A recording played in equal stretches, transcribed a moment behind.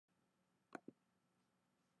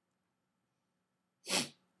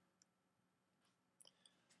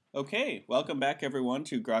Okay, welcome back everyone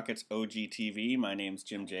to Grockit's OGTV. My name's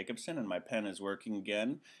Jim Jacobson and my pen is working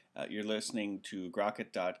again. You're listening to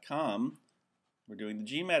Grockit.com. We're doing the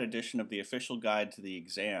GMAT edition of the official guide to the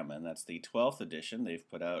exam, and that's the 12th edition. They've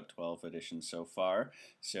put out 12 editions so far,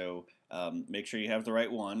 so make sure you have the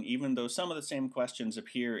right one. Even though some of the same questions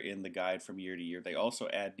appear in the guide from year to year, they also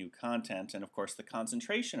add new content, and of course the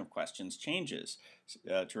concentration of questions changes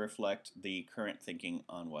to reflect the current thinking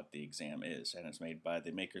on what the exam is, and it's made by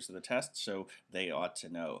the makers of the test, so they ought to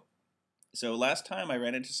know. So last time I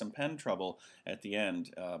ran into some pen trouble at the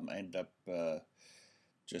end. I ended up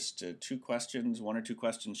just one or two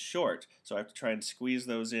questions short, so I have to try and squeeze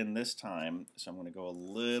those in this time. So I'm going to go a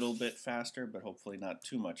little bit faster, but hopefully not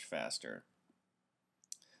too much faster.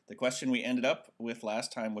 The question we ended up with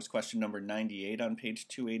last time was question number 98 on page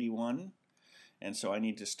 281, and so I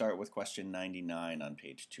need to start with question 99 on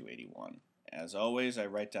page 281. As always, I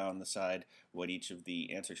write down on the side what each of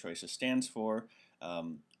the answer choices stands for.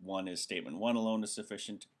 1 is statement 1 alone is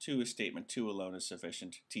sufficient, 2 is statement 2 alone is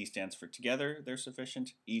sufficient, T stands for together, they're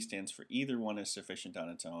sufficient, E stands for either one is sufficient on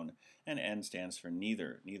its own, and N stands for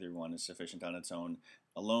neither. Neither one is sufficient on its own,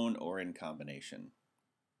 alone or in combination.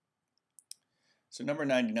 So number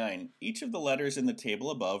 99, each of the letters in the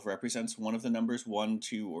table above represents one of the numbers 1,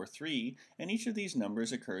 2, or 3, and each of these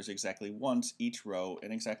numbers occurs exactly once each row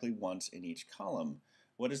and exactly once in each column.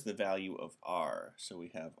 What is the value of R? So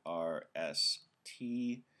we have R, S,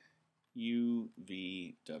 T, U,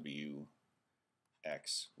 V, W,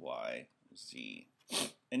 X, Y, Z.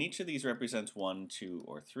 And each of these represents 1, 2,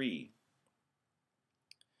 or 3.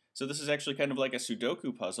 So this is actually kind of like a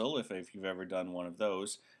Sudoku puzzle, if you've ever done one of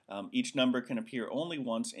those. Each number can appear only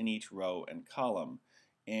once in each row and column.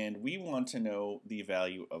 And we want to know the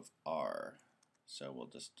value of R. So we'll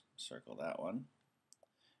just circle that one.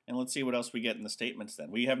 And let's see what else we get in the statements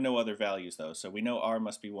then. We have no other values though, so we know R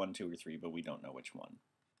must be 1, 2, or 3, but we don't know which one.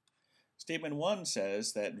 Statement 1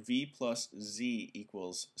 says that V plus Z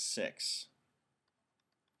equals 6.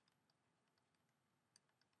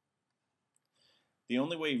 The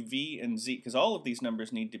only way V and Z, because all of these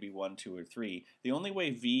numbers need to be 1, 2, or 3, the only way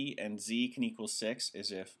V and Z can equal 6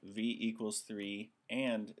 is if V equals 3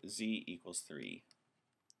 and Z equals 3.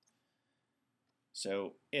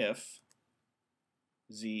 So if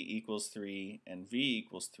Z equals 3 and V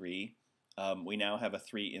equals 3, we now have a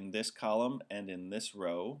 3 in this column and in this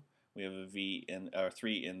row. We have a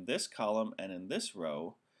 3 in this column and in this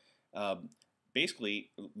row.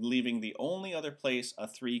 Basically, leaving the only other place a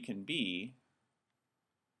 3 can be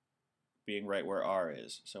being right where R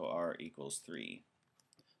is, so R equals 3.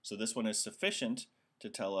 So this one is sufficient to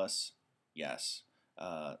tell us, yes,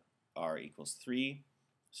 R equals 3,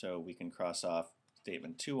 so we can cross off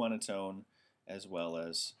statement 2 on its own, as well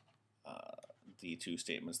as the two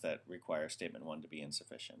statements that require statement 1 to be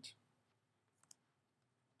insufficient.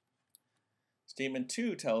 Statement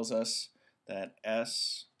 2 tells us that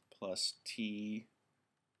S plus T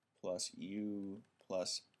plus U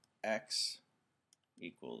plus X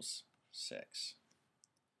equals 6.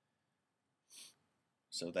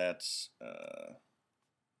 So that's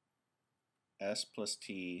S plus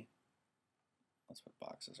T, let's put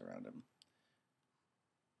boxes around them.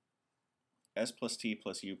 S plus T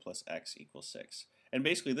plus U plus X equals 6. And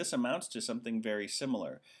basically this amounts to something very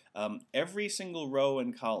similar. Every single row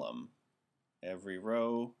and column, every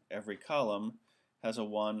row, every column has a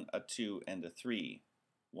 1, a 2, and a 3.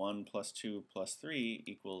 1 plus 2 plus 3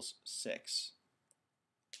 equals 6.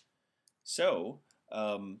 So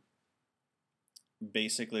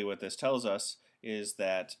basically what this tells us is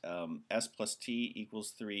that S plus T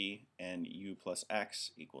equals 3 and U plus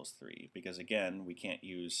X equals 3, because again we can't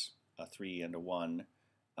use a 3 and a 1.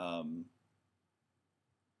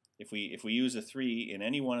 If we use a 3 in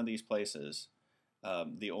any one of these places,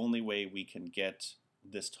 the only way we can get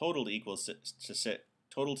this total to equal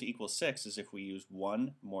total to equal 6 is if we use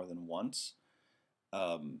 1 more than once,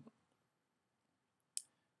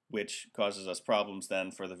 which causes us problems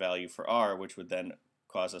then for the value for R, which would then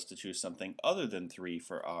cause us to choose something other than 3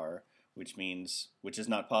 for R, which is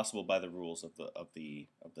not possible by the rules of the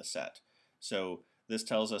set. So this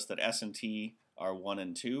tells us that S and T are 1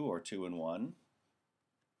 and 2, or 2 and 1.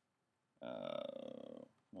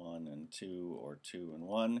 1 and 2, or 2 and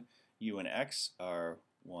 1. U and X are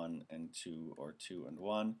 1 and 2, or 2 and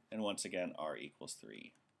 1. And once again, R equals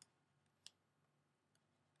 3.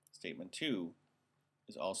 Statement 2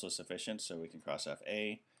 is also sufficient, so we can cross off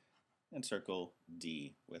A and circle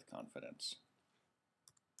D with confidence.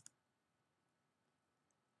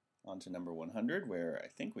 On to number 100, where I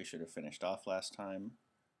think we should have finished off last time.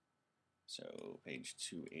 So page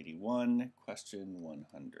 281, question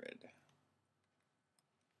 100.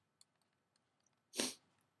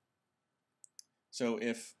 So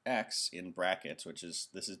if x in brackets,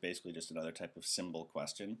 this is basically just another type of symbol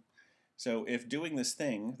question. So if doing this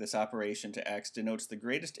thing, this operation to x, denotes the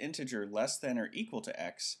greatest integer less than or equal to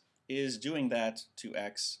x, is doing that to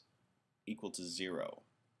x equal to 0?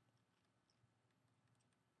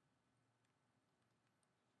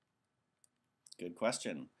 Good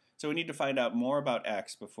question. So we need to find out more about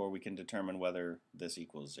x before we can determine whether this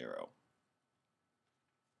equals 0.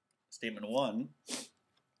 Statement 1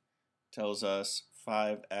 tells us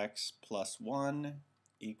 5x plus 1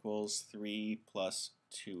 equals 3 plus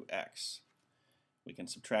 2x. We can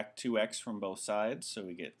subtract 2x from both sides, so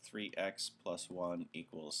we get 3x plus 1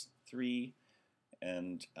 equals 3,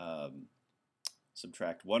 and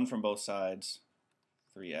subtract 1 from both sides,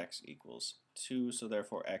 3x equals 2, so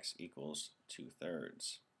therefore x equals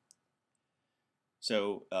 2/3.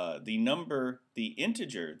 So the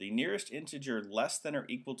nearest integer less than or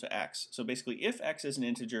equal to x, so basically if x is an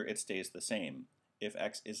integer, it stays the same. If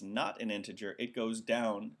x is not an integer, it goes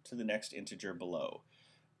down to the next integer below.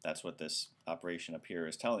 That's what this operation up here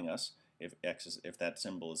is telling us, if that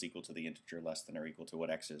symbol is equal to the integer less than or equal to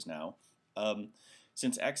what x is now.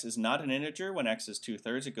 Since x is not an integer, when x is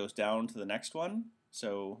 2/3, it goes down to the next one.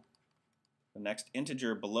 So the next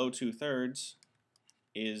integer below 2/3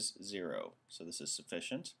 is 0. So this is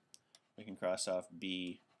sufficient. We can cross off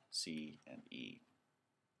B, C, and E.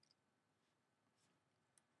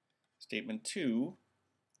 Statement 2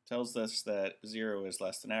 tells us that 0 is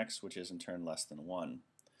less than x, which is in turn less than 1.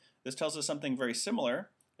 This tells us something very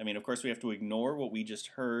similar. I mean, of course, we have to ignore what we just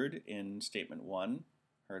heard in statement 1,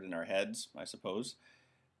 heard in our heads, I suppose.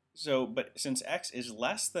 So, but since x is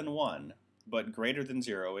less than 1, but greater than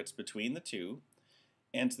 0, it's between the two.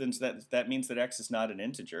 And since that means that x is not an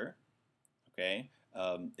integer, okay?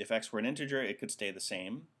 If x were an integer, it could stay the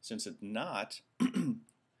same. Since it's not,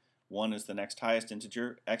 1 is the next highest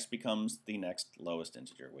integer, x becomes the next lowest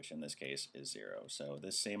integer, which in this case is 0. So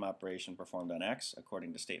this same operation performed on x,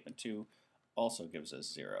 according to statement 2, also gives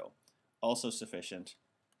us 0. Also sufficient,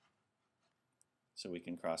 so we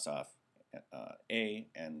can cross off A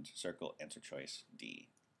and circle answer choice D.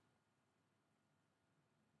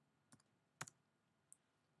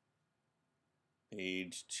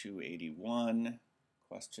 Page 281,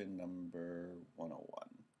 question number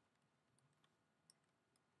 101.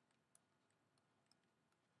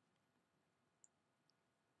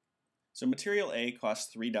 So material A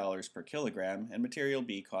costs $3 per kilogram and material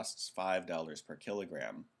B costs $5 per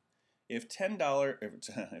kilogram. If 10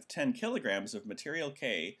 kilograms of material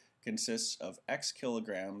K consists of X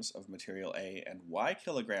kilograms of material A and Y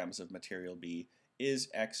kilograms of material B, is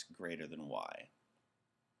X greater than Y?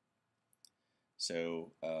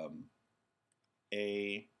 So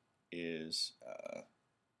A is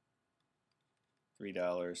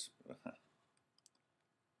 $3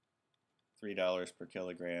 per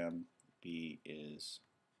kilogram. B is,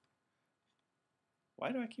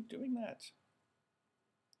 why do I keep doing that?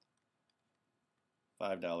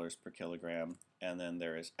 $5 per kilogram, and then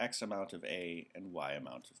there is X amount of A and Y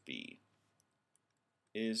amount of B.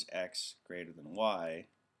 Is X greater than Y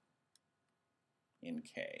in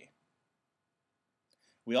K?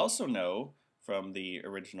 We also know from the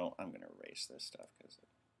original, I'm going to erase this stuff because it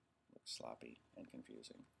looks sloppy and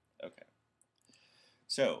confusing. Okay.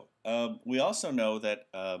 So we also know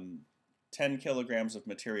that 10 kilograms of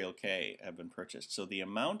material K have been purchased. So the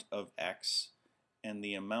amount of X and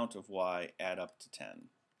the amount of Y add up to 10.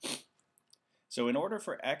 So in order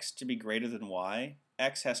for X to be greater than Y,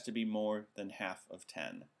 X has to be more than half of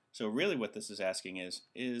 10. So really what this is asking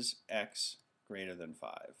is X greater than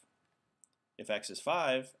 5? If X is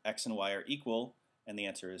 5, X and Y are equal, and the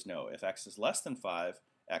answer is no. If X is less than 5,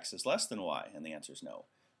 X is less than Y, and the answer is no.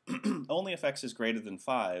 Only if X is greater than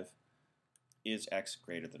 5 is X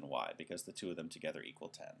greater than Y, because the two of them together equal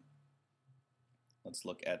 10. Let's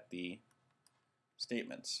look at the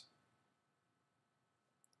statements.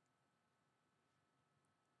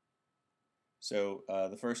 So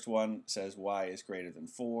the first one says Y is greater than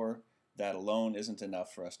 4. That alone isn't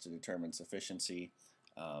enough for us to determine sufficiency.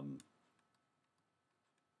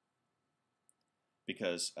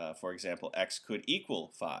 Because, for example, X could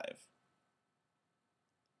equal 5.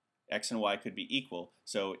 X and Y could be equal.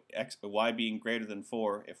 So Y being greater than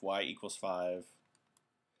 4, if Y equals 5,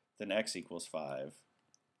 then X equals 5.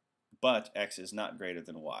 But X is not greater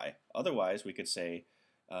than Y. Otherwise, we could say,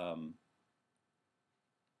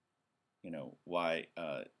 Y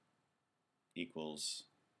equals,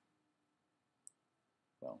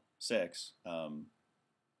 well, 6.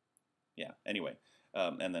 Anyway.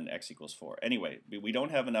 And then X equals 4. Anyway, we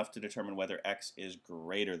don't have enough to determine whether X is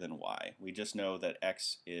greater than Y. We just know that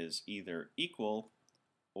X is either equal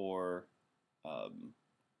or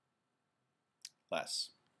less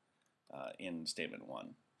in statement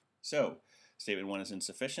 1. So statement 1 is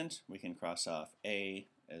insufficient. We can cross off A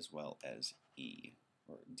as well as E,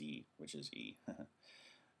 or D, which is E.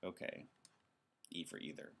 Okay, E for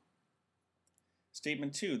either.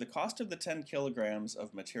 Statement 2, the cost of the 10 kilograms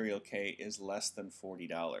of material K is less than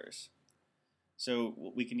 $40.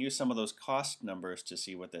 So we can use some of those cost numbers to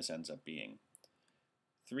see what this ends up being.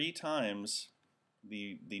 3 times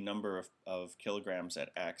the number of kilograms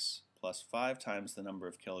at X plus 5 times the number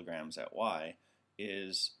of kilograms at Y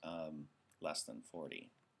is less than 40.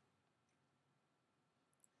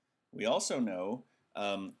 We also know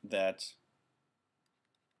that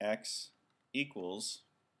X equals,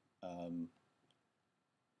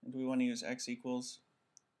 do we want to use X equals?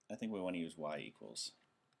 I think we want to use Y equals.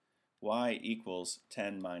 Y equals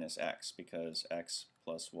 10 minus X, because X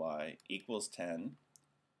plus Y equals 10.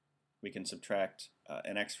 We can subtract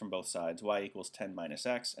an X from both sides. Y equals 10 minus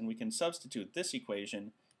X, and we can substitute this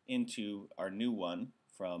equation into our new one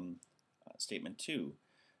from statement 2.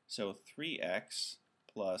 So 3X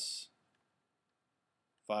plus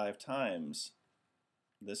 5 times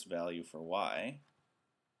this value for Y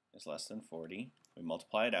is less than 40. We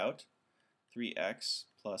multiply it out. 3X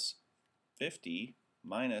plus 50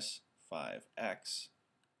 minus 5X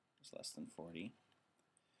is less than 40.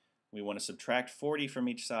 We want to subtract 40 from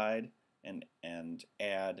each side and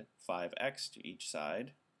add 5x to each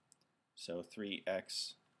side. So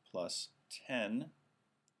 3x plus 10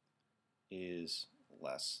 is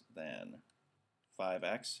less than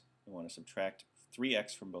 5x. We want to subtract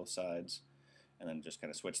 3x from both sides and then just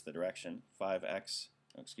kind of switch the direction. 2x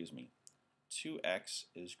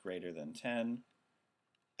is greater than 10.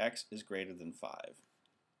 X is greater than 5.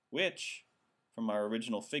 Which, from our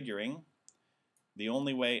original figuring, the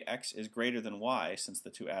only way X is greater than Y, since the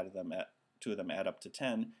two of them add up to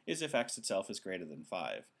 10, is if X itself is greater than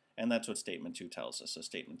 5. And that's what statement 2 tells us. So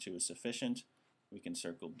statement 2 is sufficient. We can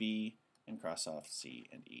circle B and cross off C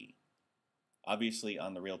and E. Obviously,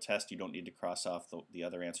 on the real test, you don't need to cross off the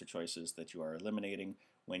other answer choices that you are eliminating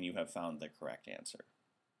when you have found the correct answer.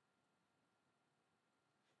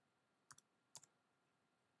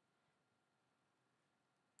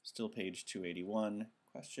 Still page 281,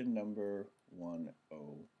 question number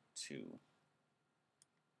 102.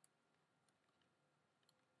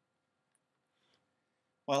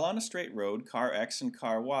 While on a straight road, car X and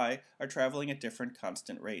car Y are traveling at different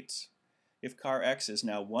constant rates. If car X is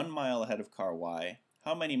now 1 mile ahead of car Y,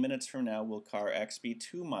 how many minutes from now will car X be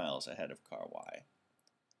 2 miles ahead of car Y?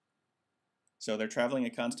 So they're traveling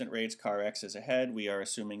at constant rates, car X is ahead. We are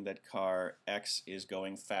assuming that car X is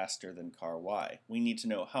going faster than car Y. We need to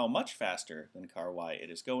know how much faster than car Y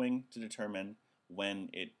it is going to determine when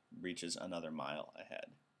it reaches another mile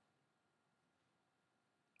ahead.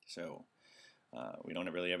 So we don't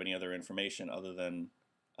really have any other information other than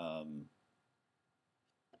that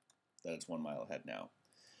it's 1 mile ahead now.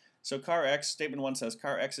 So car X, statement 1 says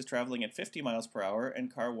car X is traveling at 50 miles per hour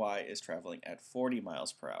and car Y is traveling at 40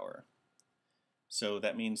 miles per hour. So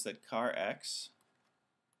that means that car X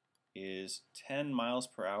is 10 miles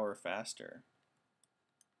per hour faster.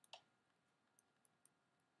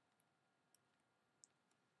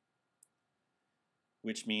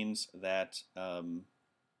 Which means that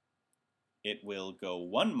it will go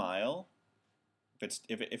 1 mile.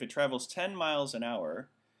 If it travels 10 miles an hour,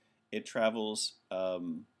 it travels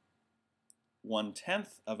 1/10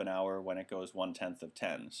 of an hour when it goes 1/10 of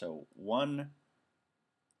 10. So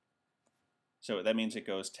that means it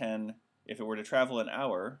goes 10. If it were to travel an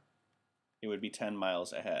hour, it would be 10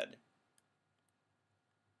 miles ahead.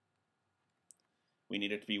 We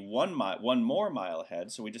need it to be one more mile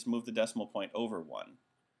ahead, so we just move the decimal point over 1.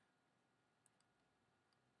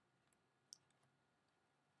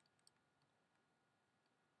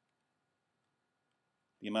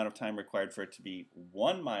 The amount of time required for it to be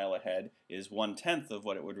 1 mile ahead is 1/10 of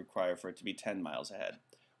what it would require for it to be 10 miles ahead.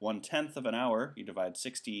 1/10 of an hour, you divide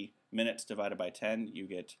 60 minutes divided by 10, you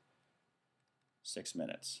get 6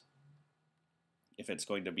 minutes. If it's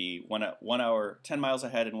going to be 1 hour, 10 miles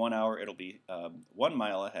ahead in 1 hour, it'll be 1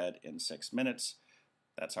 mile ahead in 6 minutes.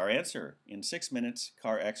 That's our answer. In 6 minutes,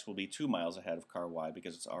 car X will be 2 miles ahead of car Y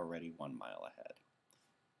because it's already 1 mile ahead.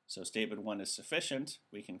 So statement 1 is sufficient.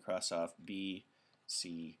 We can cross off B,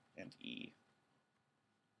 C, and E.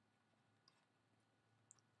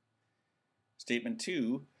 Statement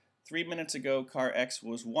 2, 3 minutes ago, car X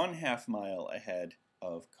was 1/2 mile ahead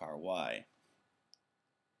of car Y.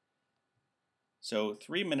 So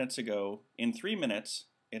 3 minutes ago, in 3 minutes,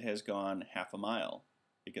 it has gone 1/2 mile,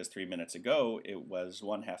 because 3 minutes ago, it was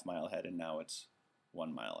 1/2 mile ahead, and now it's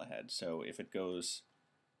 1 mile ahead. So if it goes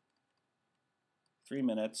 3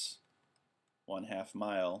 minutes, 1/2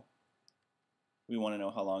 mile. We want to know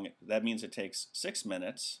how long that means it takes 6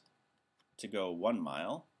 minutes to go 1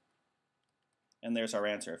 mile. And there's our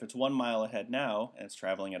answer. If it's 1 mile ahead now and it's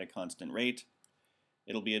traveling at a constant rate,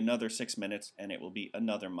 it'll be another 6 minutes and it will be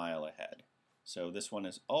another mile ahead. So this one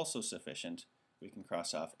is also sufficient. We can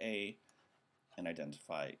cross off A and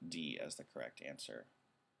identify D as the correct answer.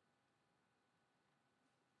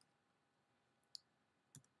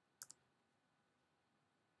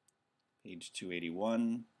 Page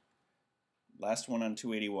 281. Last one on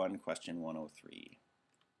 281, question 103.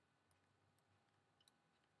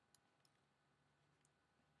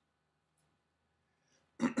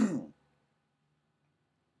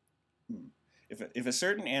 If a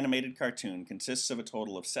certain animated cartoon consists of a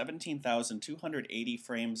total of 17,280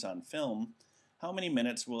 frames on film, how many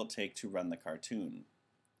minutes will it take to run the cartoon?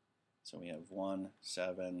 So we have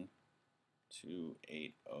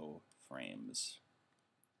 17,280 frames.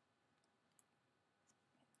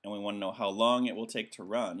 And we want to know how long it will take to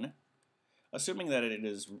run. Assuming that it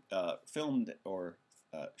is filmed or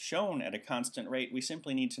shown at a constant rate, we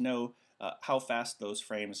simply need to know how fast those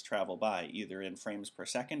frames travel by, either in frames per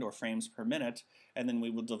second or frames per minute, and then we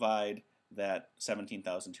will divide that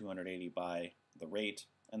 17,280 by the rate,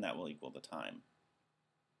 and that will equal the time.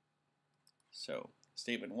 So,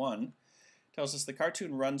 statement 1 tells us the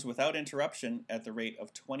cartoon runs without interruption at the rate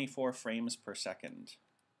of 24 frames per second.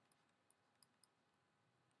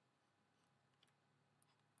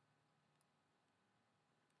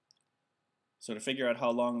 So to figure out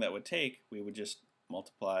how long that would take, we would just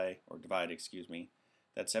multiply, or divide,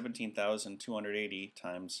 that 17,280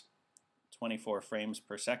 times 24 frames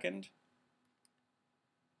per second,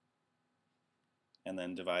 and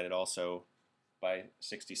then divide it also by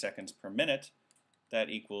 60 seconds per minute.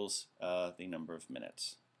 That equals the number of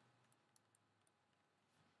minutes.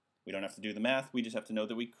 We don't have to do the math, we just have to know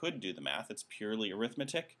that we could do the math. It's purely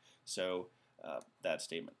arithmetic, so that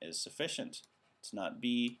statement is sufficient. It's not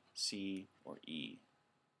B, C, or E.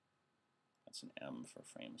 That's an M for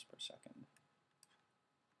frames per second.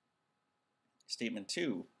 Statement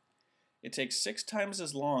 2. It takes 6 times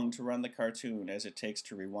as long to run the cartoon as it takes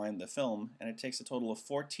to rewind the film, and it takes a total of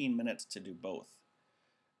 14 minutes to do both.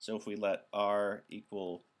 So if we let R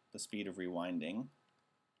equal the speed of rewinding,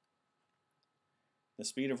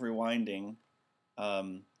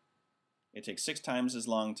 it takes 6 times as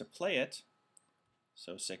long to play it,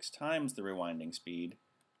 so 6 times the rewinding speed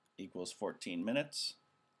equals 14 minutes.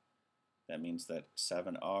 That means that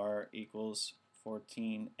 7R equals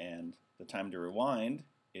 14, and the time to rewind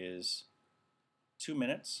is 2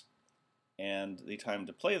 minutes, and the time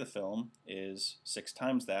to play the film is 6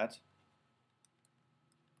 times that.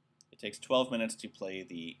 It takes 12 minutes to play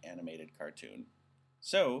the animated cartoon.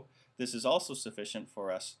 So this is also sufficient for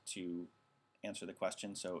us to answer the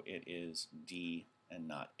question, so it is D and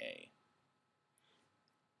not A.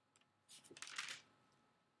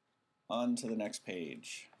 On to the next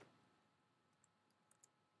page.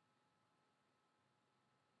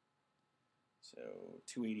 So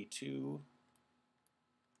 282,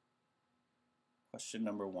 question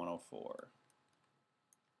number 104.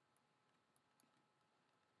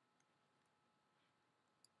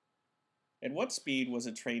 At what speed was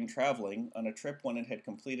a train traveling on a trip when it had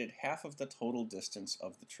completed half of the total distance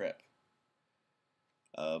of the trip?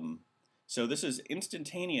 So this is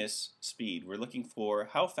instantaneous speed. We're looking for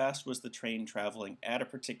how fast was the train traveling at a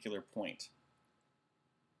particular point.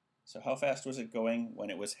 So how fast was it going when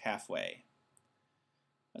it was halfway?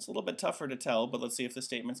 That's a little bit tougher to tell, but let's see if the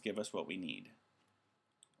statements give us what we need.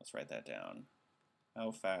 Let's write that down.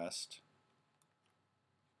 How fast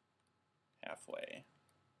halfway?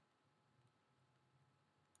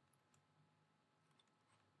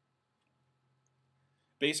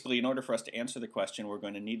 Basically, in order for us to answer the question, we're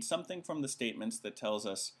going to need something from the statements that tells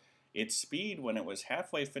us its speed when it was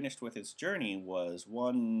halfway finished with its journey was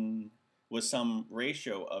some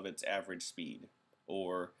ratio of its average speed,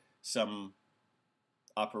 or some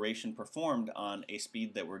operation performed on a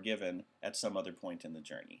speed that we're given at some other point in the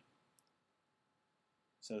journey.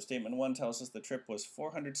 So statement 1 tells us the trip was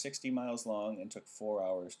 460 miles long and took 4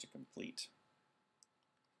 hours to complete.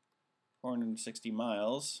 460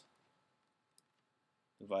 miles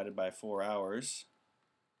divided by 4 hours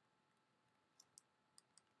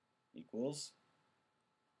equals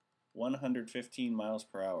 115 miles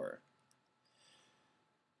per hour.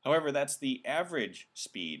 However, that's the average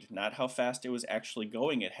speed, not how fast it was actually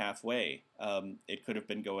going at halfway. It could have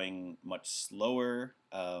been going much slower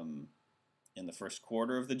in the first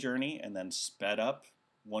quarter of the journey and then sped up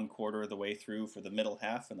 1/4 of the way through for the middle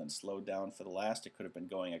half and then slowed down for the last. It could have been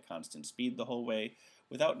going at constant speed the whole way.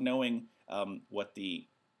 without knowing what the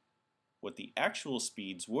actual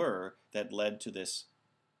speeds were that led to this,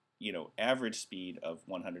 average speed of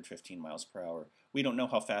 115 miles per hour. We don't know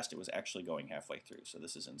how fast it was actually going halfway through, so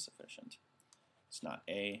this is insufficient. It's not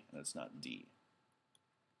A, and it's not D.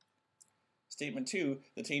 Statement 2,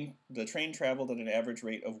 the train traveled at an average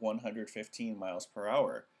rate of 115 miles per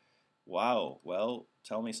hour. Wow, well,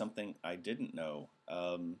 tell me something I didn't know.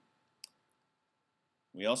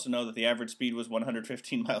 We also know that the average speed was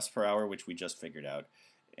 115 miles per hour, which we just figured out.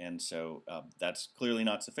 And so that's clearly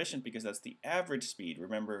not sufficient because that's the average speed.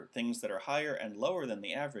 Remember, things that are higher and lower than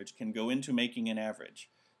the average can go into making an average.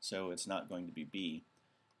 So it's not going to be B.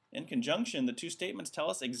 In conjunction, the two statements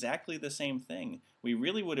tell us exactly the same thing. We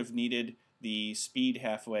really would have needed the speed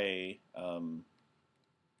halfway.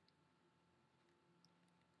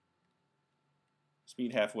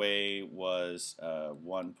 Speed halfway was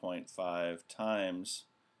 1.5 times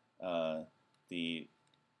the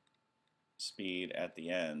speed at the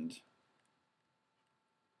end,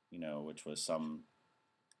 which was some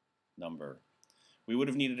number. We would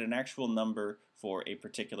have needed an actual number for a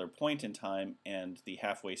particular point in time and the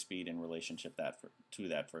halfway speed in relationship to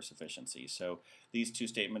that for sufficiency. So these two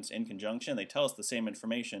statements in conjunction, they tell us the same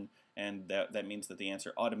information, and that means that the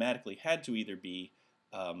answer automatically had to either be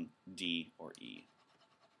D or E,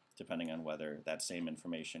 depending on whether that same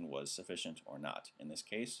information was sufficient or not. In this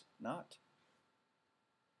case, not.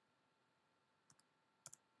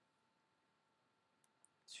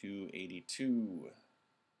 .282,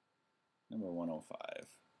 number 105.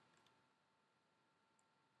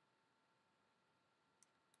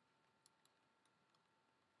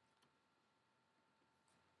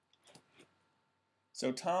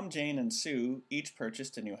 So Tom, Jane, and Sue each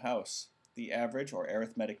purchased a new house. The average or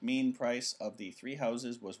arithmetic mean price of the three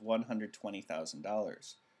houses was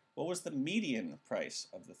 $120,000. What was the median price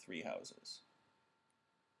of the three houses?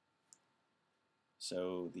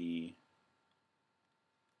 So the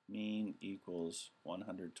mean equals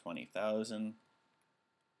 120,000.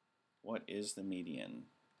 What is the median?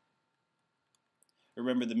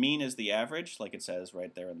 Remember, the mean is the average, like it says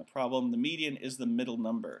right there in the problem. The median is the middle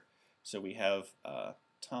number. So we have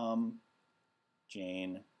Tom,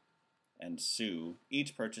 Jane, and Sue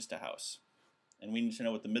each purchased a house. And we need to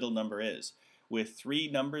know what the middle number is. With three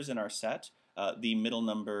numbers in our set, the middle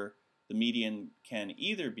number, the median, can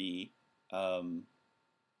either be, well,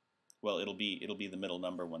 it'll be the middle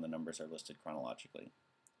number when the numbers are listed chronologically.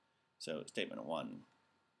 So statement 1.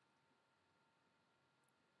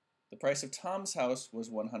 The price of Tom's house was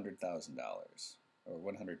 $100,000, or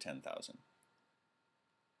 $110,000.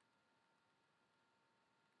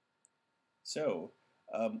 So,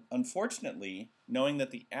 unfortunately, knowing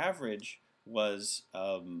that the average was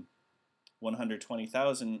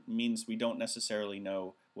 120,000 means we don't necessarily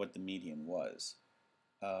know what the median was,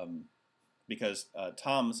 because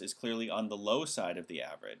Tom's is clearly on the low side of the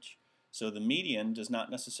average. So the median does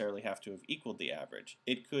not necessarily have to have equaled the average.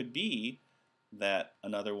 It could be that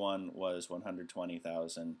another one was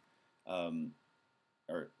 120,000,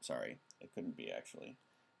 or sorry, it couldn't be actually.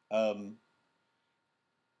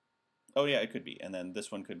 Oh yeah, it could be. And then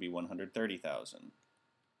this one could be 130,000.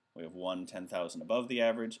 We have one 10,000 above the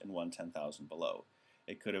average and one 10,000 below.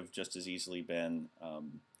 It could have just as easily been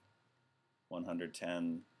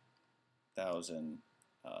 110,000,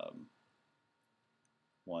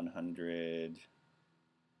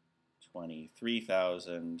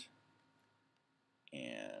 123,000,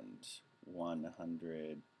 and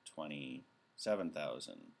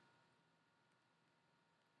 127,000.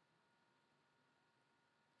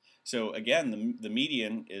 So again, the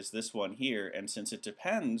median is this one here, and since it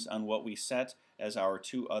depends on what we set as our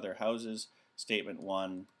two other houses, statement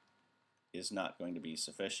 1 is not going to be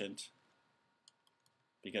sufficient,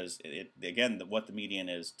 because again, what the median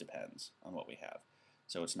is depends on what we have.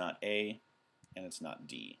 So it's not A, and it's not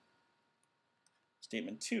D.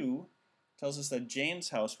 Statement 2 tells us that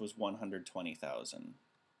Jane's house was 120,000.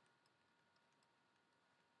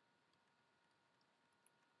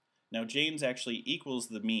 Now Jane's actually equals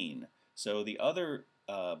the mean. So the other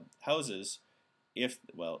houses,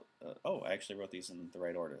 oh, I actually wrote these in the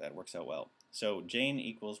right order. That works out well. So Jane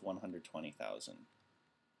equals 120,000.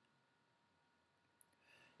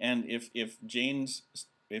 And if Jane's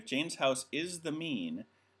house is the mean,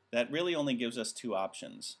 that really only gives us two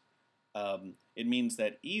options. It means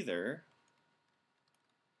that either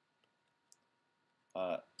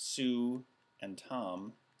Sue and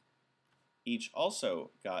Tom each also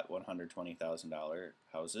got $120,000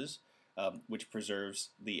 houses, which preserves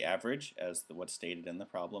the average as what's stated in the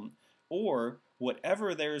problem, or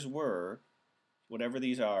whatever theirs were, whatever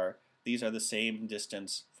these are the same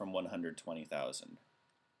distance from 120,000.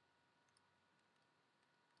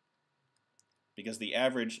 because the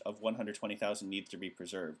average of 120,000 needs to be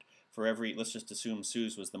preserved. For every, let's just assume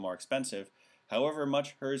Sue's was the more expensive, however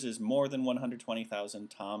much hers is more than 120,000,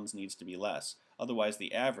 Tom's needs to be less. Otherwise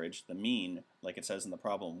the average, the mean, like it says in the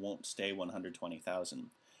problem, won't stay 120,000.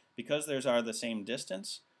 Because theirs are the same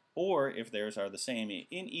distance, or if theirs are the same,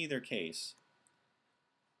 in either case,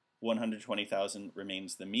 120,000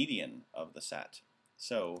 remains the median of the set.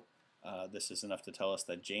 So this is enough to tell us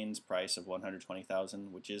that Jane's price of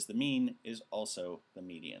 120,000, which is the mean, is also the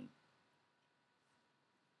median.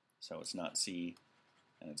 So it's not C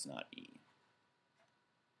and it's not E.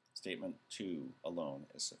 Statement 2 alone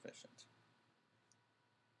is sufficient.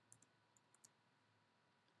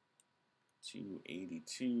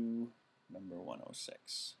 282, number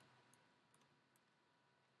 106.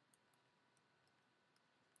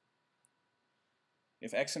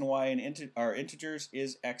 If x and y are integers,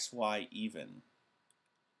 is xy even?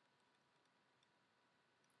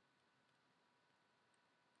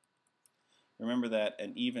 Remember that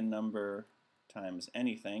an even number times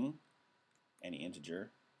anything, any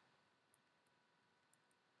integer,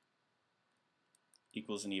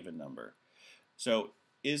 equals an even number. So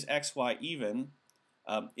is xy even?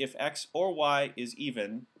 If x or y is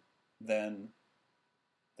even, then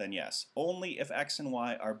yes. Only if x and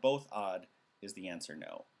y are both odd is the answer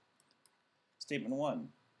no. Statement 1,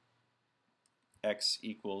 x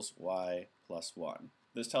equals y plus 1.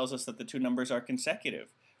 This tells us that the two numbers are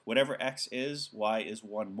consecutive. Whatever x is, y is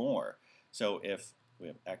 1 more. So if we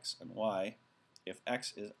have x and y, if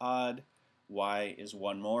x is odd, y is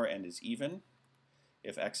 1 more and is even.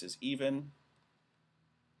 If x is even,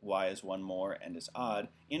 y is 1 more and is odd.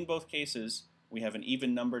 In both cases, we have an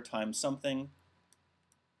even number times something,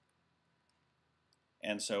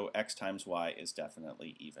 and so x times y is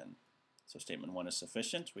definitely even. So statement 1 is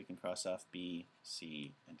sufficient. We can cross off B,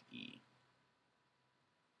 C, and E.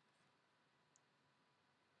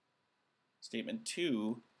 Statement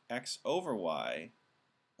 2, x over y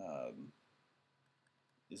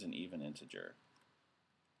is an even integer.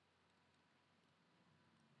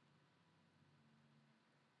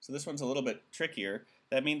 So this one's a little bit trickier.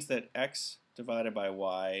 That means that x divided by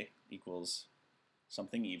y equals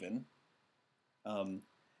something even. And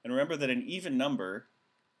remember that an even number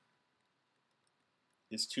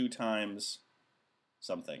is 2 times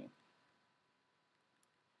something.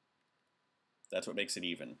 That's what makes it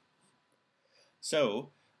even. So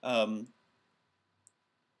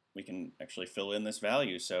we can actually fill in this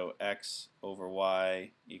value. So x over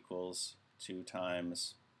y equals 2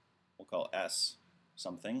 times, we'll call s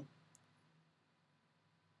something.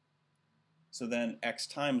 So then x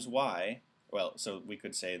times y, well, so we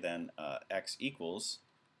could say then x equals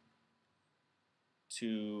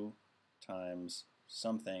 2 times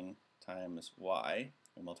something times y.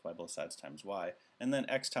 We multiply both sides times y. And then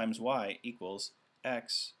x times y equals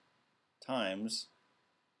x times,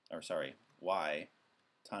 or sorry, y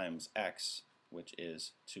times x, which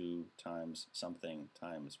is 2 times something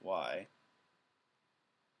times y.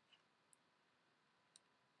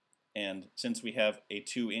 And since we have a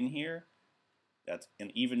 2 in here, that's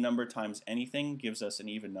an even number times anything gives us an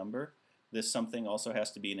even number. This something also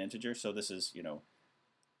has to be an integer, so this is,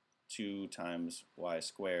 2 times y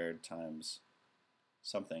squared times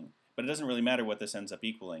something. But it doesn't really matter what this ends up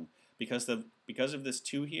equaling. Because of this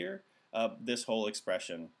 2 here, this whole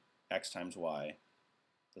expression, x times y,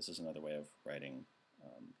 this is another way of writing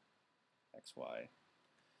xy.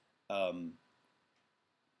 The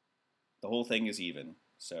whole thing is even.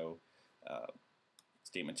 So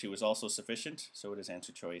statement 2 is also sufficient, so it is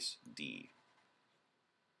answer choice D.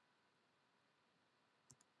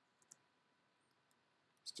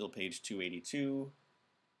 Still page 282,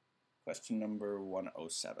 question number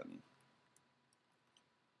 107.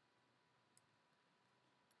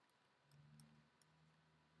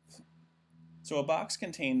 So a box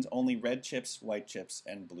contains only red chips, white chips,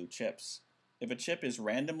 and blue chips. If a chip is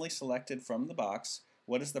randomly selected from the box,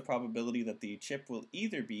 what is the probability that the chip will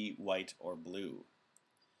either be white or blue?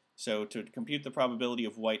 So to compute the probability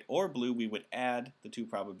of white or blue, we would add the two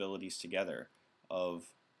probabilities together of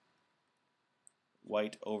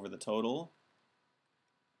white over the total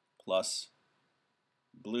plus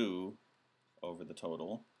blue over the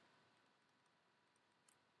total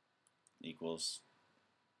equals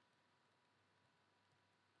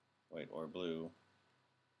white or blue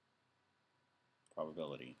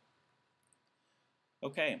probability.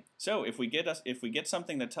 Okay, so if we get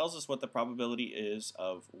something that tells us what the probability is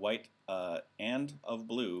of white and of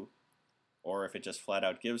blue, or if it just flat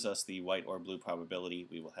out gives us the white or blue probability,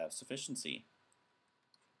 we will have sufficiency.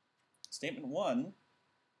 Statement 1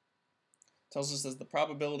 tells us that the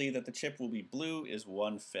probability that the chip will be blue is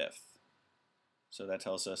 1/5. So that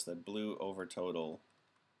tells us that blue over total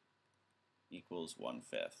equals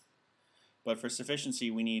 1/5. But for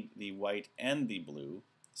sufficiency, we need the white and the blue.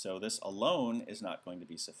 So this alone is not going to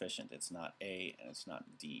be sufficient. It's not A and it's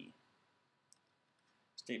not D.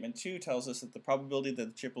 Statement 2 tells us that the probability that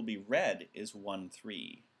the chip will be red is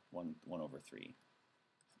 1/3, 1 over 3.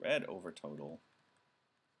 Red over total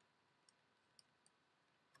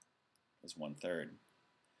is 1/3.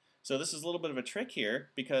 So this is a little bit of a trick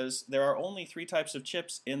here because there are only 3 types of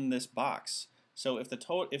chips in this box. So if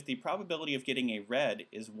the probability of getting a red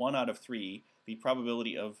is 1 out of 3, the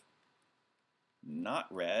probability of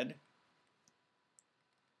not red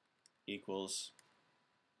equals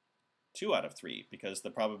 2 out of 3, because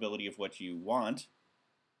the probability of what you want,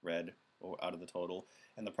 red out of the total,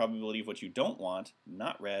 and the probability of what you don't want,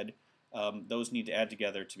 not red, those need to add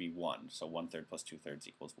together to be 1. So 1/3 plus 2/3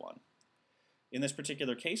 equals 1. In this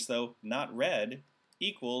particular case, though, not red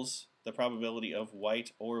equals the probability of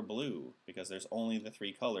white or blue, because there's only the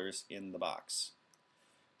 3 colors in the box.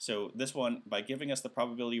 So this one, by giving us the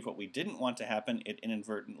probability of what we didn't want to happen, it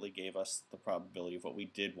inadvertently gave us the probability of what we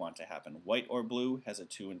did want to happen. White or blue has a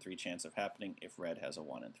 2 in 3 chance of happening if red has a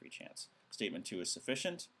 1 in 3 chance. Statement 2 is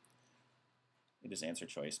sufficient. It is answer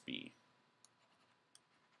choice B.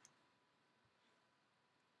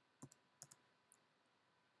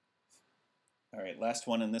 All right, last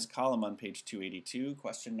one in this column on page 282,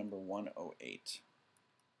 question number 108.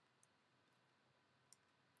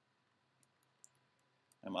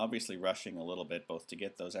 I'm obviously rushing a little bit, both to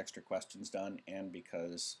get those extra questions done and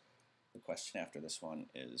because the question after this one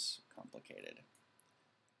is complicated.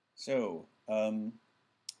 So,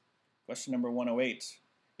 question number 108.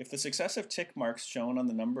 If the successive tick marks shown on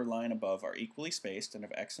the number line above are equally spaced, and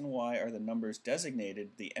if x and y are the numbers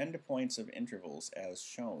designated the endpoints of intervals as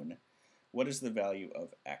shown, what is the value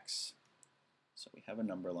of x? So we have a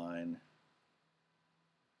number line.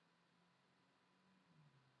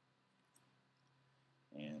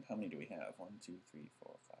 And how many do we have? 1, 2, 3,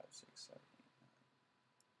 4, 5, 6, 7, 8, 9.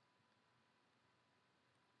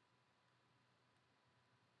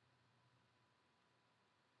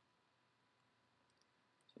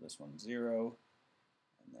 So this one's 0.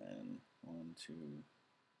 And then 1, 2,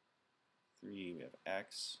 3, we have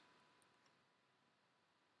x.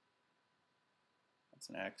 That's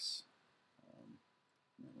an x. And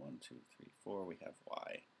then 1, 2, 3, 4, we have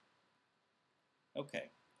y.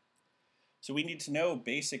 Okay. So we need to know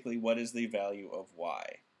basically what is the value of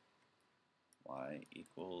y. Y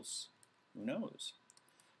equals, who knows?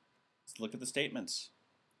 Let's look at the statements.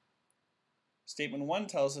 Statement 1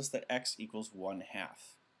 tells us that x equals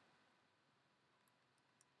 1/2,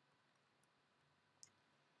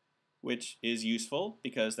 which is useful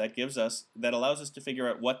because that allows us to figure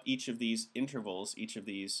out what each of these intervals, each of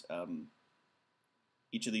these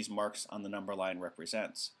marks on the number line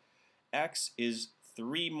represents. X is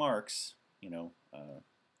 3 marks,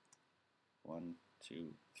 1,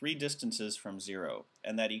 2, 3 distances from 0,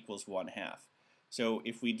 and that equals 1/2. So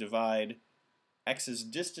if we divide x's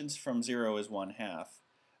distance from 0 is 1/2,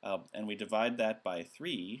 and we divide that by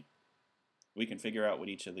 3, we can figure out what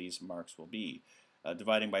each of these marks will be.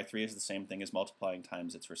 Dividing by 3 is the same thing as multiplying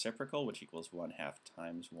times its reciprocal, which equals 1/2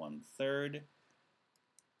 times 1/3.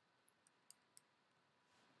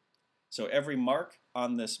 So every mark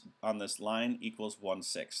on this line equals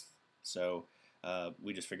 1/6. So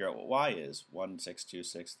we just figure out what y is. 1, 6, 2,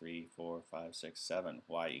 6, 3, 4, 5, 6, 7.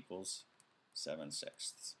 Y equals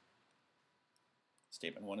 7/6.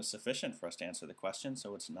 Statement 1 is sufficient for us to answer the question,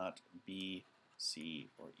 so it's not B,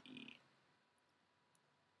 C, or E.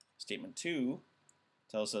 Statement 2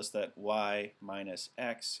 tells us that y minus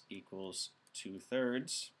x equals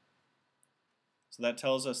 2/3. So that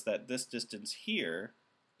tells us that this distance here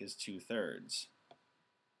is 2/3.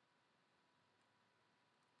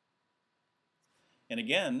 And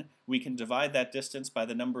again, we can divide that distance by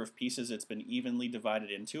the number of pieces it's been evenly divided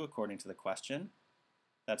into according to the question.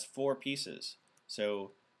 That's 4 pieces.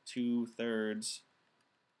 So 2/3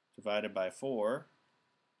 divided by 4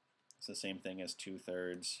 is the same thing as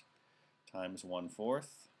 2/3 times 1/4.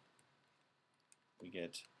 We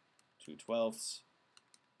get 2/12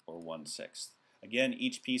 or 1/6. Again,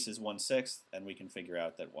 each piece is 1/6, and we can figure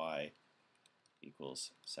out that y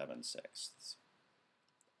equals 7/6.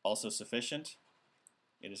 Also sufficient,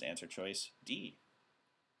 it is answer choice D.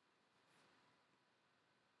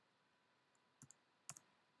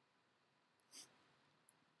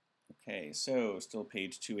 Okay, so still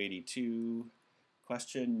page 282,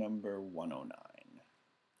 question number 109.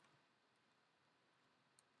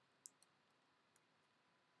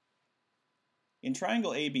 In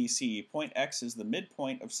triangle ABC, point X is the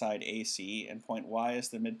midpoint of side AC and point Y is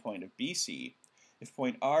the midpoint of BC. If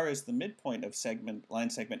point R is the midpoint of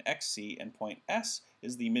line segment XC and point S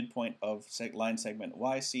is the midpoint of line segment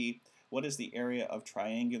YC, what is the area of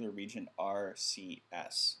triangular region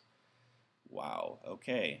RCS? Wow,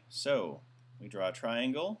 okay, so we draw a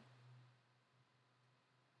triangle.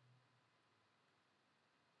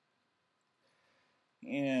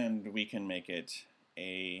 And we can make it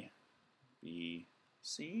A, B,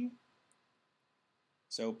 C.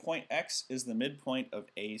 So point X is the midpoint of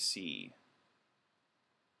AC.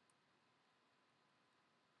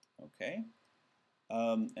 Okay.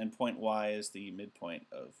 And point Y is the midpoint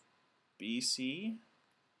of BC.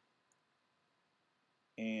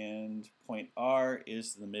 And point R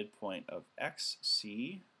is the midpoint of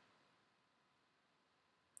XC.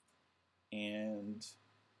 And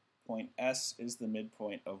point S is the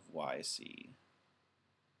midpoint of YC.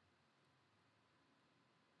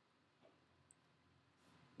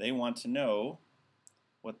 They want to know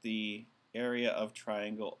what the area of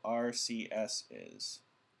triangle RCS is.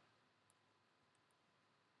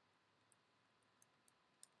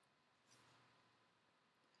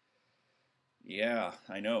 Yeah,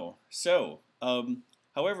 I know. So,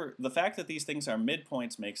 however, the fact that these things are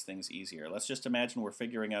midpoints makes things easier. Let's just imagine we're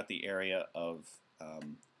figuring out the area of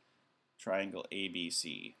triangle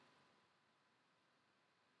ABC.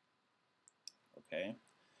 Okay,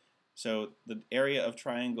 so the area of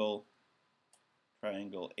triangle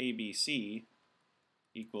ABC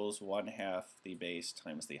equals 1/2 the base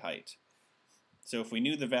times the height. So if we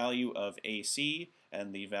knew the value of AC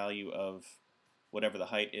and the value of whatever the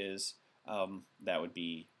height is, that would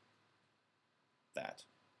be that.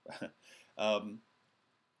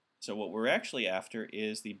 So what we're actually after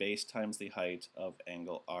is the base times the height of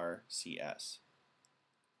angle RCS.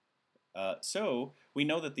 So we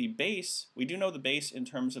know that the base, we do know the base in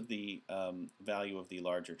terms of the value of the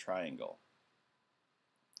larger triangle.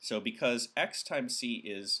 So because x times c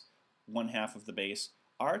is 1/2 of the base,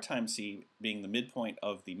 r times c being the midpoint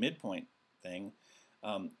of the midpoint thing,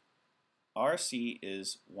 RC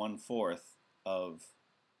is 1/4 of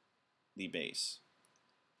the base.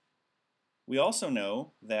 We also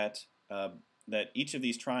know that that each of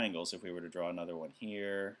these triangles, if we were to draw another one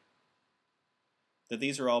here, that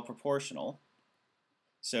these are all proportional.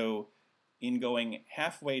 So in going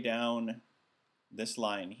halfway down this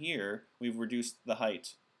line here, we've reduced the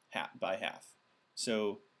height by half.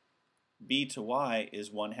 So B to Y is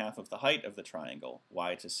 1/2 of the height of the triangle.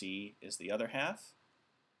 Y to C is the other half.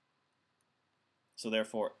 So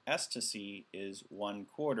therefore, S to C is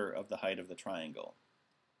 1/4 of the height of the triangle.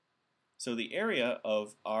 So the area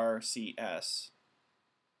of RCS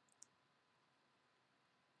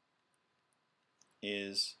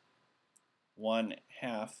is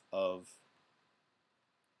 1/2 of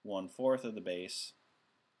 1/4 of the base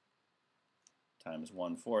times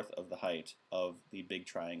 1/4 of the height of the big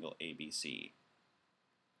triangle ABC.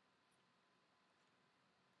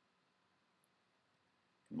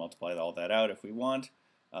 We can multiply all that out if we want.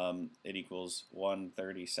 It equals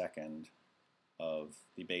 1/32 of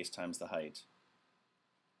the base times the height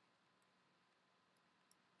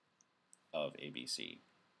of ABC.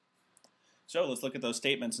 So let's look at those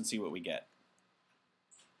statements and see what we get.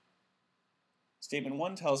 Statement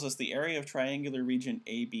 1 tells us the area of triangular region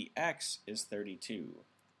ABX is 32.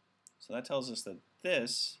 So that tells us that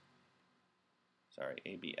this,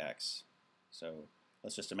 ABX. So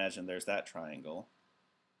let's just imagine there's that triangle.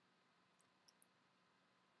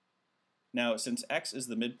 Now, since x is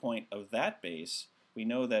the midpoint of that base, we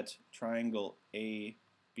know that triangle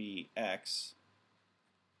ABX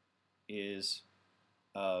is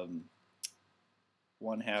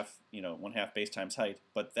 1/2 base times height,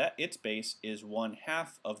 but that its base is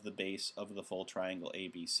 1/2 of the base of the full triangle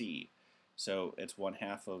ABC. So it's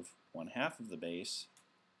 1/2 of 1/2 of the base,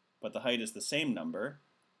 but the height is the same number.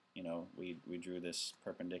 We drew this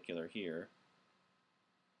perpendicular here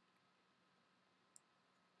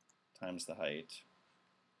times the height.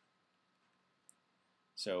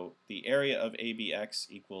 So the area of ABX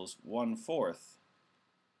equals 1/4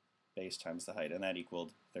 base times the height, and that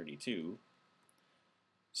equaled 32.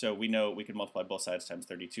 So we know we can multiply both sides times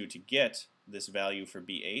 32 to get this value for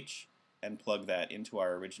BH and plug that into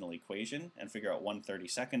our original equation and figure out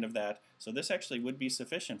 1/32 of that. So this actually would be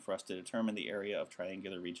sufficient for us to determine the area of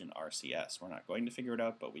triangular region RCS. We're not going to figure it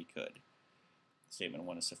out, but we could. Statement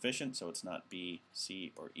 1 is sufficient, so it's not B,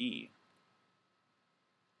 C, or E.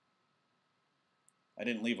 I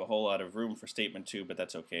didn't leave a whole lot of room for statement 2, but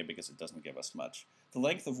that's okay because it doesn't give us much. The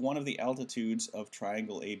length of one of the altitudes of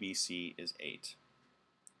triangle ABC is 8.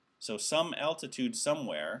 So some altitude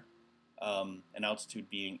somewhere, an altitude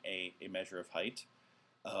being a measure of height,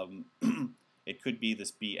 it could be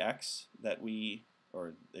this BX that we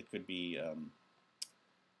or it could be,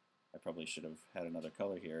 I probably should have had another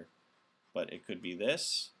color here, but it could be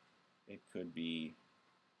this, it could be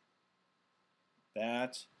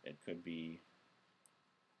that, it could be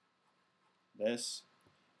this.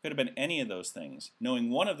 Could have been any of those things. Knowing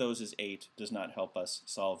one of those is 8 does not help us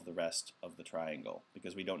solve the rest of the triangle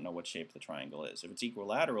because we don't know what shape the triangle is. If it's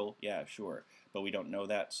equilateral, yeah, sure, but we don't know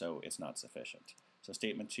that, so it's not sufficient. So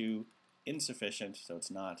statement 2, insufficient, so it's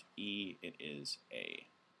not E, it is A.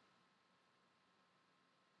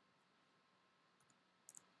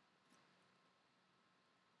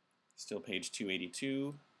 Still page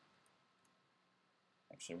 282.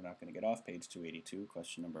 Actually, we're not going to get off page 282.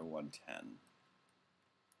 Question number 110.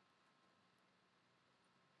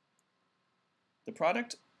 The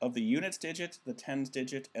product of the units digit, the tens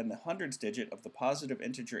digit, and the hundreds digit of the positive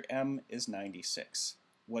integer m is 96.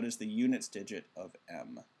 What is the units digit of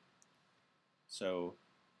m? So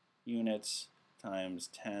units times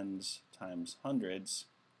tens times hundreds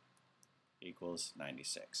equals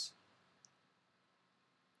 96.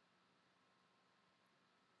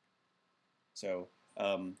 So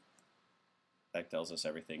that tells us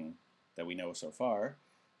everything that we know so far.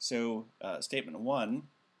 So statement 1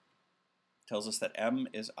 tells us that m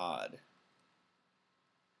is odd.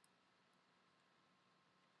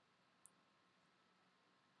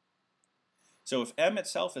 So if m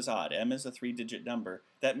itself is odd, m is a 3-digit number,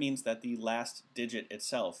 that means that the last digit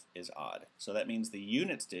itself is odd. So that means the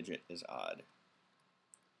units digit is odd.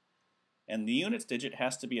 And the units digit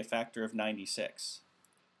has to be a factor of 96.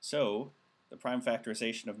 So the prime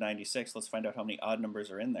factorization of 96, let's find out how many odd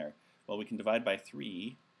numbers are in there. Well, we can divide by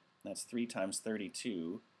 3. That's 3 times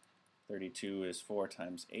 32. 32 is 4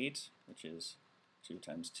 times 8, which is 2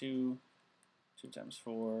 times 2, 2 times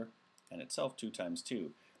 4, and itself 2 times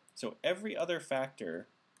 2. So every other factor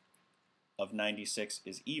of 96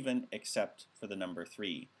 is even except for the number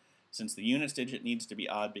 3. Since the units digit needs to be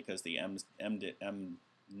odd because the m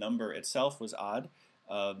number itself was odd,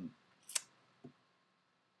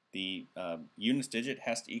 the units digit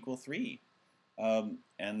has to equal 3.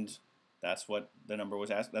 And that's what the number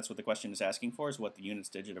was asked. That's what the question is asking for, is what the units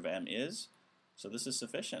digit of m is. So this is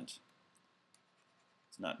sufficient.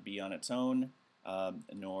 It's not B on its own,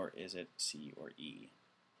 nor is it C or E.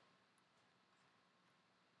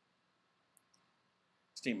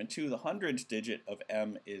 Statement 2, the hundreds digit of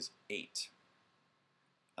m is 8.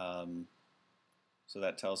 So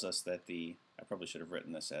that tells us that I probably should have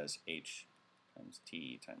written this as h times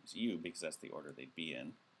t times u because that's the order they'd be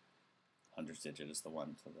in. Hundreds digit is the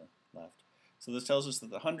one to the left. So this tells us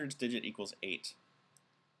that the hundreds digit equals 8.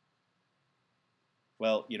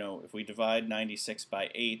 Well, you know, if we divide 96 by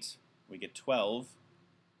 8, we get 12.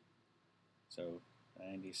 So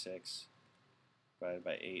 96 divided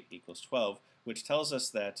by 8 equals 12, which tells us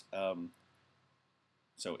that,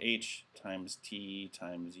 so h times t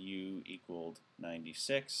times u equaled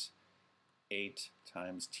 96. 8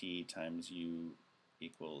 times t times u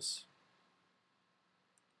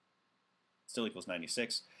still equals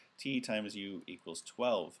 96. T times u equals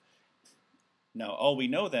 12. Now, all we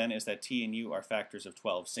know then is that t and u are factors of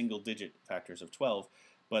 12, single-digit factors of 12,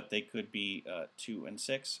 but they could be 2 and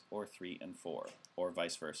 6, or 3 and 4, or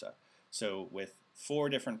vice versa. So with 4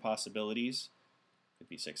 different possibilities, could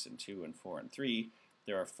be 6 and 2 and 4 and 3,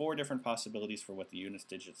 there are 4 different possibilities for what the units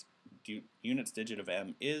digit of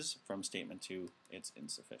m is. From statement 2, it's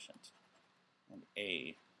insufficient. And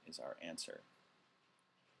A is our answer.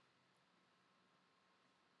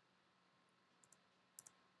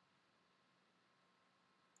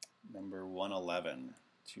 Number 111,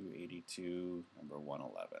 282, number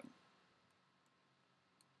 111.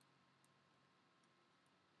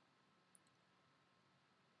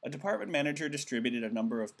 A department manager distributed a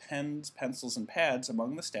number of pens, pencils, and pads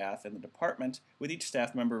among the staff in the department, with each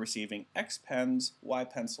staff member receiving X pens, Y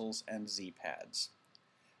pencils, and Z pads.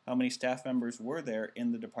 How many staff members were there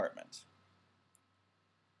in the department?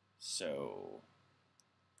 So,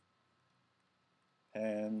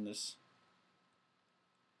 pens,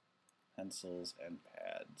 pencils, and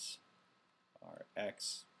pads are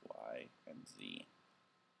X, Y, and Z.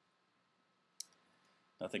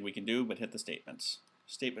 Nothing we can do but hit the statements.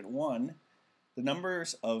 Statement 1, the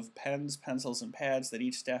numbers of pens, pencils, and pads that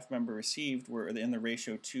each staff member received were in the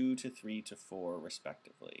ratio 2 to 3 to 4,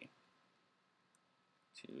 respectively.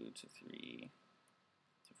 2 to 3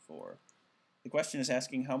 to 4. The question is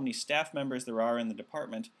asking how many staff members there are in the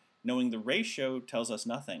department. Knowing the ratio tells us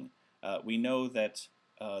nothing. We know that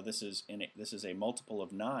this is a multiple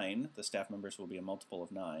of 9. The staff members will be a multiple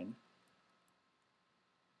of 9.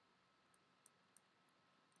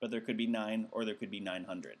 But there could be 9 or there could be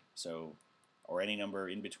 900. So or any number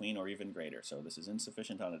in between or even greater. So this is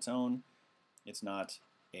insufficient on its own. It's not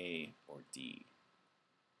A or D.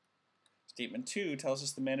 Statement 2 tells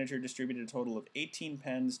us the manager distributed a total of 18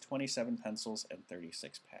 pens, 27 pencils, and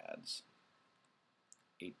 36 pads.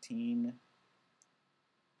 18,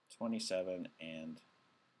 27, and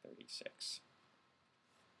 36.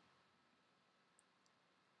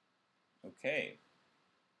 Okay.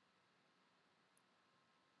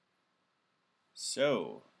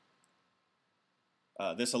 So,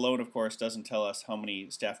 this alone, of course, doesn't tell us how many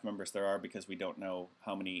staff members there are because we don't know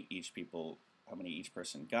how many each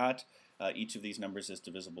person got. Each of these numbers is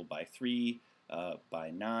divisible by 3,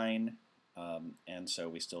 by 9, and so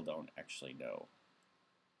we still don't actually know.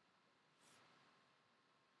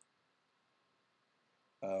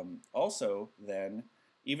 Also, then,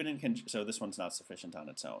 so this one's not sufficient on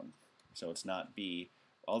its own. So it's not B.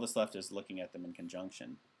 All that's left is looking at them in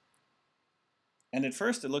conjunction. And at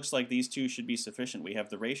first, it looks like these two should be sufficient. We have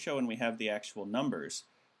the ratio and we have the actual numbers.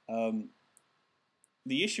 The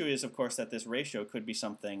issue is, of course, that this ratio could be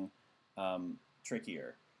something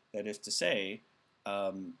trickier. That is to say,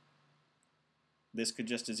 this could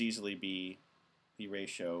just as easily be the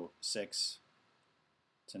ratio 6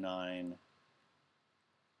 to 9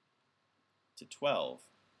 to 12.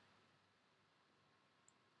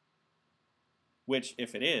 Which,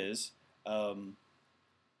 if it is,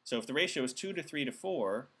 so if the ratio is 2 to 3 to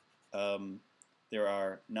 4, there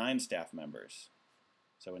are 9 staff members.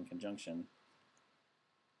 So in conjunction.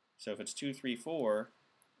 So if it's 2, 3, 4,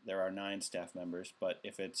 there are 9 staff members. But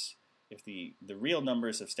if the real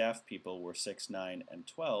numbers of staff people were 6, 9, and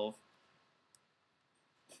 12,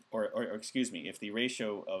 or excuse me, if the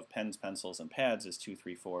ratio of pens, pencils, and pads is 2,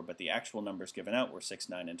 3, 4, but the actual numbers given out were 6,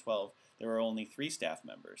 9, and 12, there are only 3 staff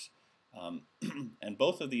members. And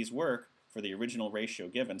both of these work for the original ratio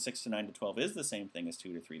given. 6 to 9 to 12 is the same thing as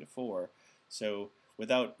 2 to 3 to 4. So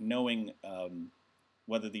without knowing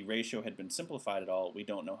whether the ratio had been simplified at all, we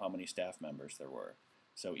don't know how many staff members there were.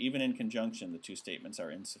 So even in conjunction, the two statements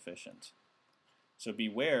are insufficient. So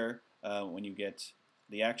beware when you get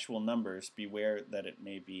the actual numbers, beware that there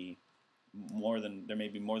may be more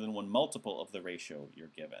than one multiple of the ratio you're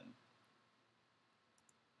given.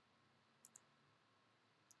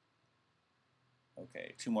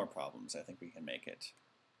 Okay, 2 more problems. I think we can make it.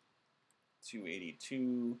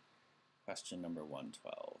 282, question number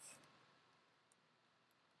 112.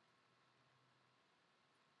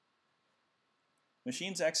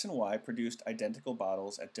 Machines X and Y produced identical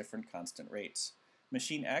bottles at different constant rates.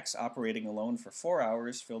 Machine X, operating alone for 4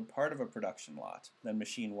 hours, filled part of a production lot. Then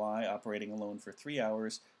Machine Y, operating alone for 3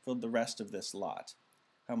 hours, filled the rest of this lot.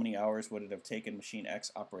 How many hours would it have taken Machine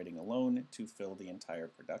X operating alone to fill the entire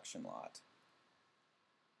production lot?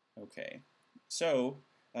 Okay, so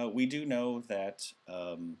we do know that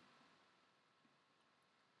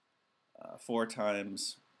 4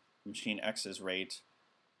 times Machine X's rate,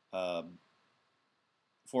 4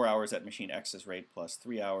 hours at Machine X's rate plus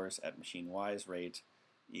 3 hours at Machine Y's rate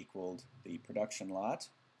equaled the production lot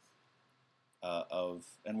and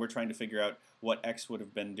we're trying to figure out what X would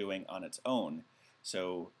have been doing on its own.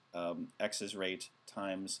 So X's rate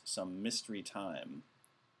times some mystery time.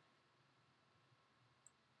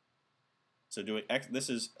 So doing X, this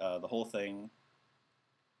is the whole thing,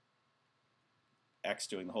 X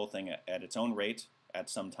doing the whole thing at its own rate at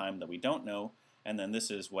some time that we don't know, and then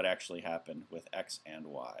this is what actually happened with X and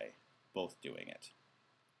Y, both doing it.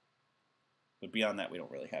 But beyond that, we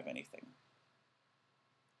don't really have anything.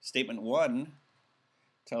 Statement 1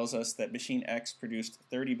 tells us that Machine X produced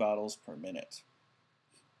 30 bottles per minute.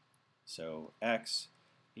 So X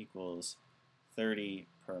equals 30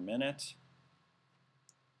 per minute.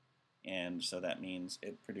 And so that means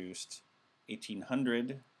it produced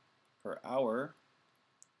 1,800 per hour,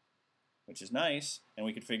 which is nice. And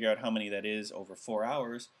we could figure out how many that is over 4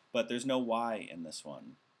 hours, but there's no Y in this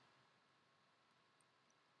one.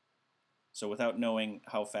 So without knowing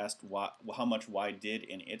how much Y did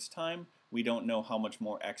in its time, we don't know how much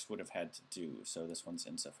more X would have had to do. So this one's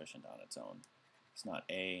insufficient on its own. It's not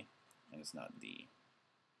A, and it's not D.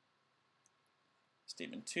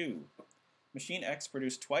 Statement 2. Machine X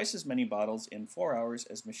produced twice as many bottles in 4 hours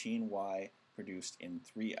as Machine Y produced in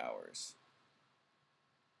 3 hours.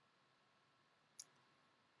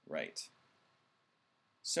 Right.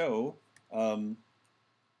 So,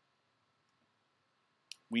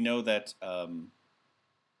 we know that,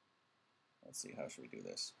 let's see, how should we do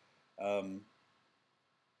this?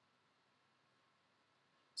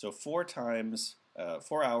 So 4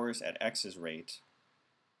 hours at X's rate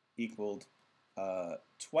equaled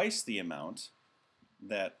twice the amount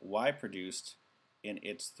that Y produced in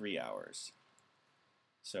its 3 hours.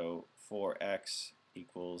 So 4x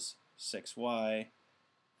equals 6y,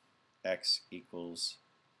 x equals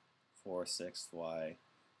 4/6 y,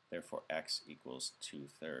 therefore x equals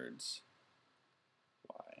 2/3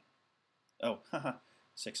 y. Oh, haha,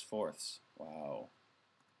 6/4. Wow.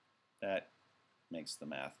 That makes the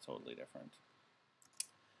math totally different.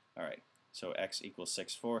 All right, so x equals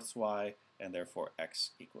 6/4 y, and therefore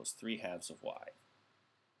x equals 3/2 of y.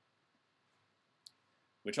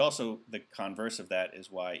 Which also, the converse of that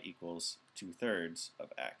is y equals 2/3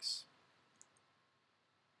 of x.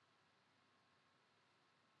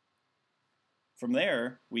 From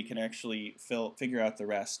there, we can actually figure out the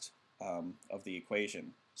rest of the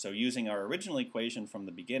equation. So using our original equation from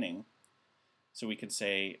the beginning, so we could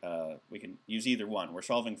say, we can use either one. We're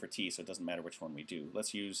solving for t, so it doesn't matter which one we do.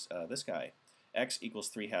 Let's use this guy. X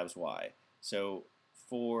equals 3/2 y. So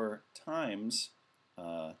 4 times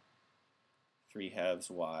 3/2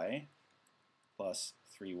 y plus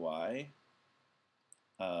 3y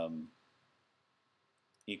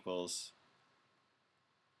equals,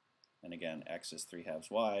 and again, x is 3/2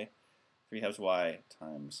 y, 3/2 y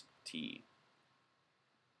times t.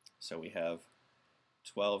 So we have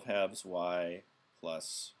 12/2 y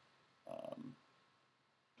plus,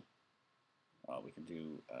 well, we can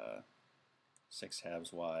do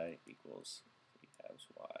 6/2 y equals 3/2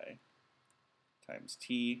 y times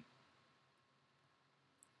t.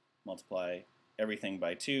 Multiply everything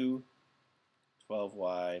by 2.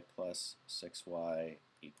 12y plus 6y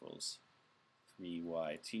equals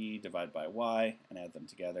 3yt. Divide by y and add them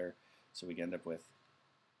together. So we end up with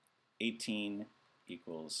 18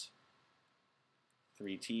 equals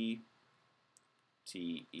 3t.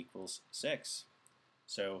 T equals 6.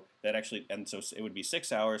 So that actually, and so it would be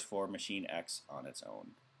 6 hours for machine X on its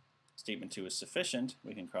own. Statement 2 is sufficient.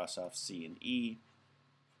 We can cross off C and E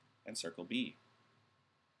and circle B.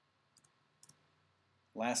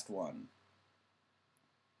 Last one.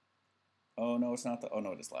 Oh no, it's not the, oh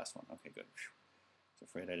no, it is the last one. Okay, good. I was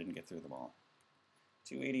afraid I didn't get through them all.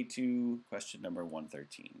 282, question number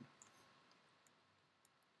 113.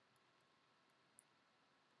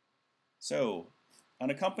 So, on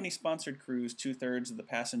a company-sponsored cruise, 2/3 of the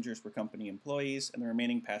passengers were company employees and the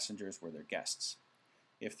remaining passengers were their guests.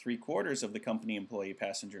 If 3/4 of the company employee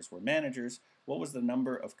passengers were managers, what was the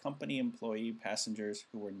number of company employee passengers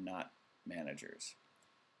who were not managers?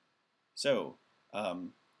 So,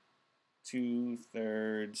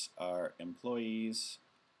 2/3 are employees,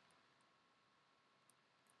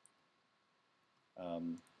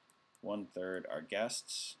 1/3 are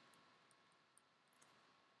guests,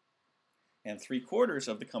 and 3/4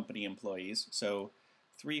 of the company employees, so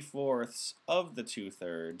 3/4 of the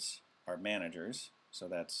 2/3 are managers, so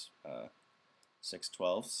that's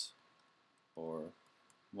 6/12, or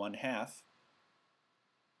 1/2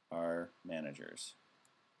 are managers.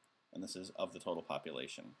 And this is of the total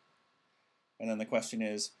population. And then the question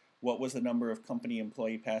is, what was the number of company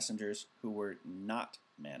employee passengers who were not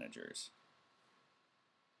managers?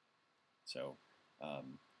 So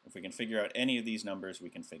if we can figure out any of these numbers, we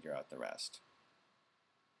can figure out the rest.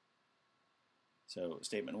 So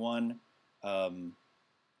statement 1,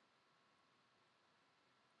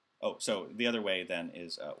 so the other way then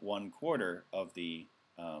is 1/4 of the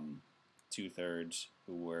 2/3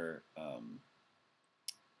 who were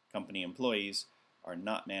company employees are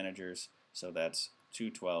not managers, so that's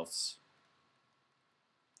 2/12.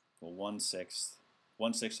 Well,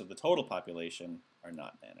 1/6 of the total population are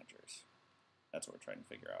not managers. That's what we're trying to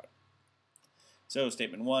figure out. So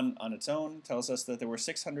statement 1 on its own tells us that there were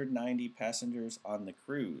 690 passengers on the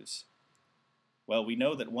cruise. Well, we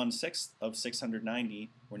know that 1/6 of 690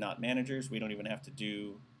 were not managers. We don't even have to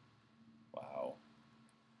do, wow,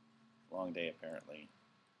 long day apparently.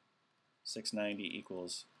 690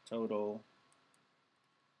 equals total.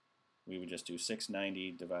 We would just do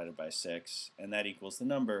 690 divided by 6, and that equals the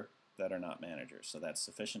number that are not managers. So that's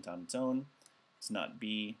sufficient on its own. It's not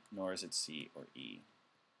B, nor is it C or E.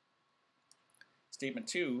 Statement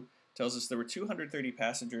 2 tells us there were 230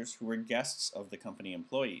 passengers who were guests of the company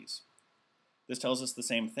employees. This tells us the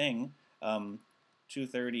same thing.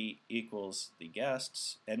 230 equals the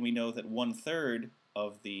guests, and we know that 1/3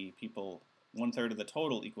 of the people, 1/3 of the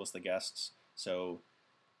total equals the guests. So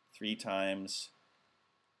 3 times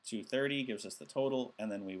 230 gives us the total,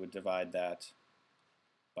 and then we would divide that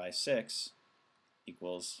by 6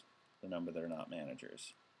 equals the number that are not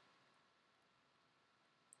managers,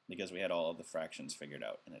 because we had all of the fractions figured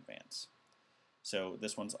out in advance. So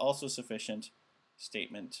this one's also sufficient.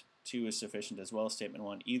 Statement 2 is sufficient as well as statement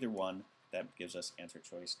 1. Either one, that gives us answer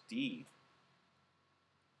choice D.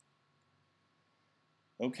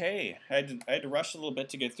 Okay, I had to rush a little bit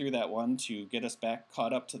to get through that one to get us back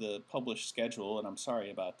caught up to the published schedule, and I'm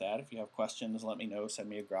sorry about that. If you have questions, let me know. Send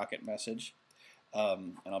me a Grockit message,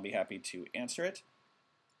 and I'll be happy to answer it.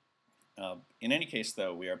 In any case,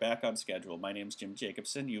 though, we are back on schedule. My name's Jim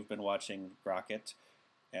Jacobson. You've been watching Grockit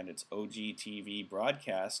and its OGTV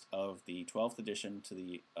broadcast of the 12th edition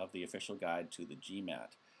of the official guide to the GMAT.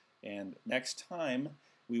 And next time,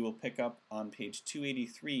 we will pick up on page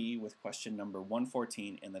 283 with question number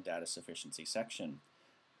 114 in the data sufficiency section.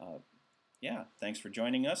 Yeah, thanks for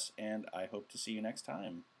joining us, and I hope to see you next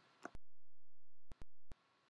time.